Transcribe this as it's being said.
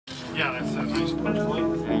Yeah, that's a nice one.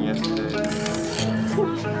 And yesterday.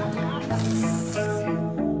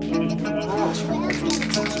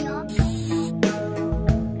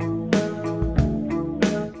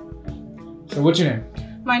 So what's your name?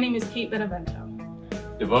 My name is Kate Benevento.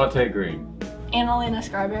 Devontae Green. Annalena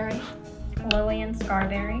Scarberry. Lillian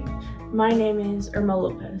Scarberry. My name is Irma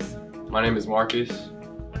Lopez. My name is Marcus.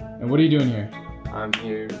 And what are you doing here? I'm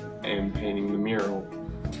here and painting the mural.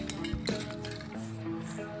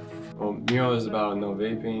 Well, mural is about no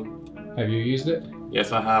vaping. Have you used it?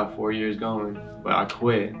 Yes, I have 4 years going, but I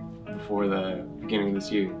quit before the beginning of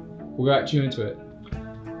this year. What got you into it?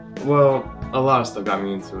 Well, a lot of stuff got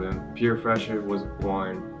me into it. Peer pressure was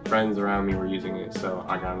one. Friends around me were using it, so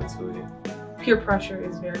I got into it. Peer pressure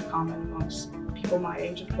is very common amongst people my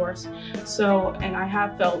age, of course. So, and I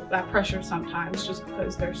have felt that pressure sometimes just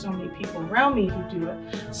because there's so many people around me who do it.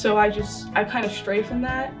 So I kind of stray from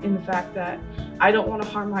that in the fact that I don't want to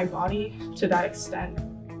harm my body to that extent.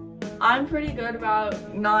 I'm pretty good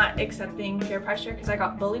about not accepting peer pressure because I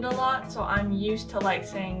got bullied a lot, so I'm used to like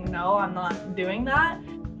saying no, I'm not doing that.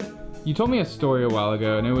 You told me a story a while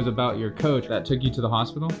ago, and it was about your coach that took you to the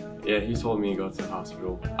hospital. Yeah, he told me to go to the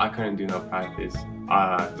hospital. I couldn't do no practice.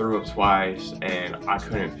 I threw up twice and I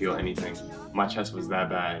couldn't feel anything. My chest was that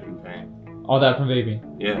bad in pain. All that from vaping?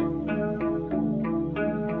 Yeah.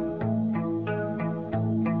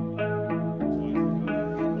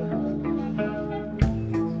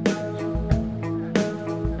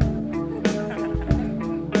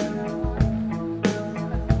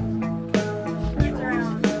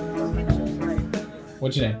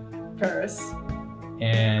 What's your name? Paris.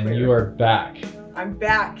 And you are back. I'm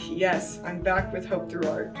back, yes. I'm back with Hope Through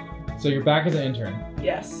Art. So you're back as an intern.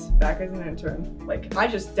 Yes, back as an intern. Like, I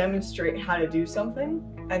just demonstrate how to do something,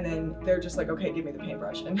 and then they're just like, okay, give me the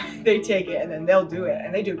paintbrush. And they take it, and then they'll do it,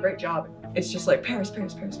 and they do a great job. It's just like, Paris.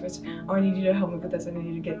 Oh, I need you to help me with this. I need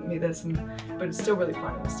you to get me this. But it's still really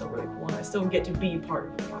fun, and it's still really cool, and I still get to be part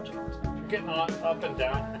of the project. You're getting up and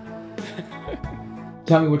down.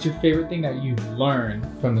 Tell me, what's your favorite thing that you've learned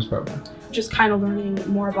from this program? Just kind of learning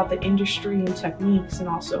more about the industry and techniques, and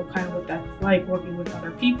also kind of what that's like working with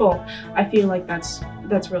other people. I feel like that's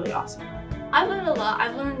really awesome. I've learned a lot.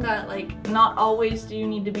 I've learned that like not always do you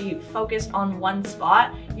need to be focused on one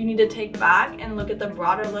spot. You need to take back and look at the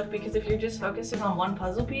broader look, because if you're just focusing on one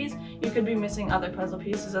puzzle piece, you could be missing other puzzle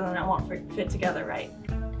pieces and then it won't fit together right.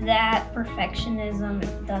 That perfectionism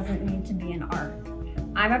doesn't need to be an art.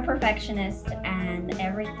 I'm a perfectionist and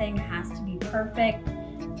everything has to be perfect.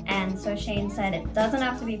 And so Shane said it doesn't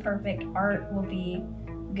have to be perfect. Art will be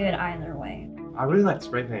good either way. I really like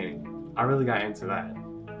spray painting. I really got into that.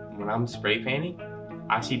 When I'm spray painting,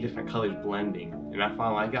 I see different colors blending. And if I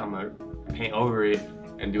like it, I'm gonna paint over it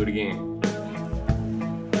and do it again.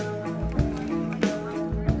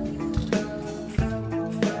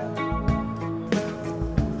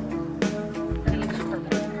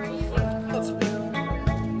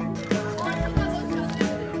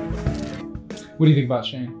 What do you think about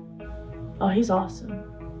Shane? Oh, he's awesome.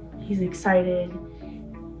 He's excited.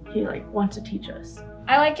 He wants to teach us.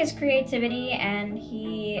 I like his creativity and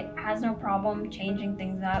he has no problem changing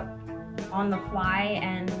things up on the fly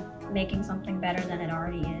and making something better than it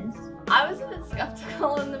already is. I was a bit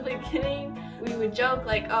skeptical in the beginning. We would joke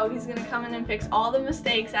like, oh, he's gonna come in and fix all the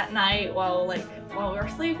mistakes at night while we're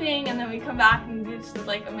sleeping, and then we come back and do this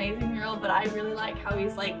amazing mural. But I really like how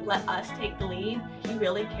he's let us take the lead. He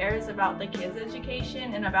really cares about the kids'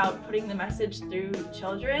 education and about putting the message through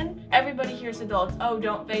children. Everybody hears adults, oh,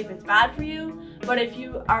 don't vape, it's bad for you. But if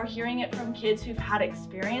you are hearing it from kids who've had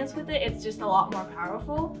experience with it, it's just a lot more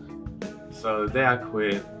powerful. So the day I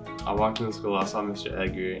quit, I walked into school, I saw Mr.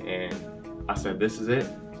 Edgar, and I said, this is it.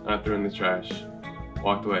 And I threw it in the trash,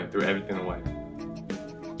 walked away, threw everything away.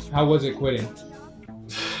 How was it quitting?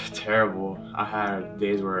 Terrible. I had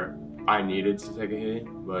days where I needed to take a hit,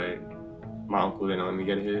 but my uncle didn't let me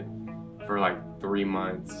get a hit. For 3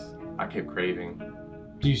 months, I kept craving.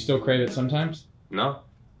 Do you still crave it sometimes? No.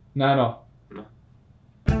 Not at all. No.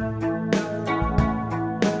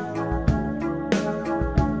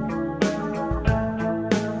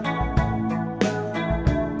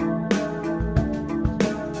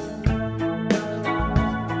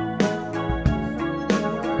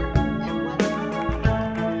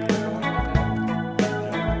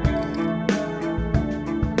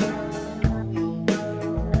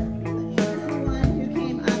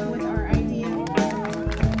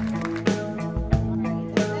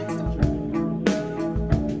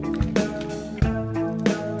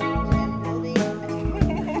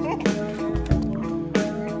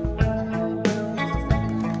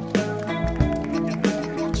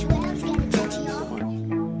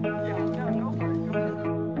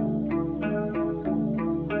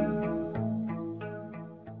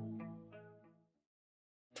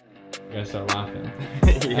 I gotta start laughing.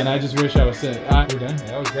 And I just wish I was sitting. We're done.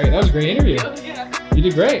 That was great. That was a great interview. Yeah. You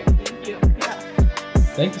did great. Thank you. Yeah.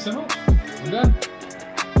 Thank you so much. I'm done.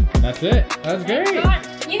 That's it. That was great.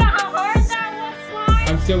 You know how hard that was, Slide?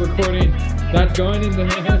 I'm still recording. That's going in the.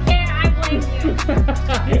 I don't care. I blame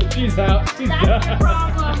you. She's out. She's That's done. the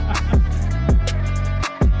problem.